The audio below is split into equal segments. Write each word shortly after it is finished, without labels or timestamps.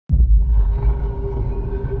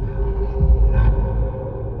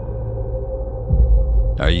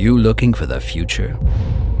you looking for the future?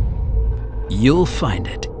 You'll find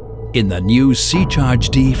it in the new Sicharge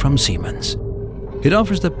D from Siemens. It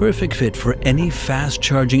offers the perfect fit for any fast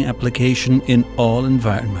charging application in all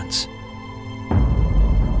environments.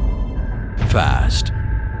 Fast,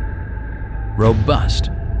 robust,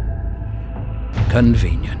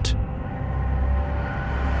 convenient.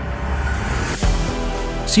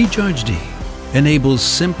 Sicharge D enables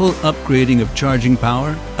simple upgrading of charging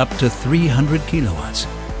power up to 300 kilowatts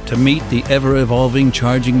to meet the ever-evolving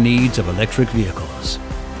charging needs of electric vehicles.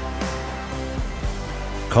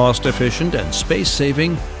 Cost-efficient and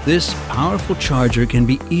space-saving, this powerful charger can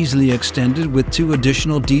be easily extended with 2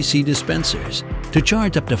 additional DC dispensers to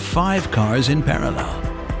charge up to 5 cars in parallel.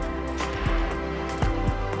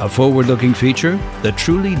 A forward-looking feature, the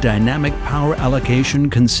truly dynamic power allocation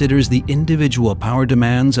considers the individual power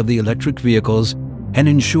demands of the electric vehicles and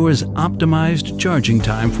ensures optimized charging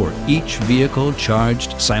time for each vehicle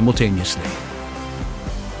charged simultaneously.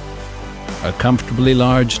 A comfortably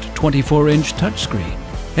large 24-inch touchscreen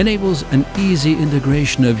enables an easy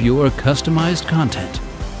integration of your customized content.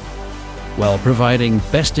 While providing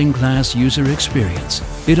best-in-class user experience,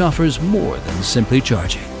 it offers more than simply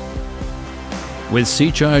charging. With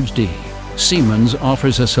Sicharge D, Siemens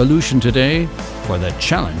offers a solution today for the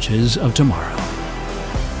challenges of tomorrow.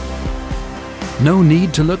 No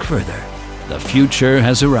need to look further. The future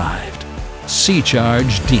has arrived.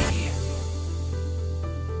 Sicharge D.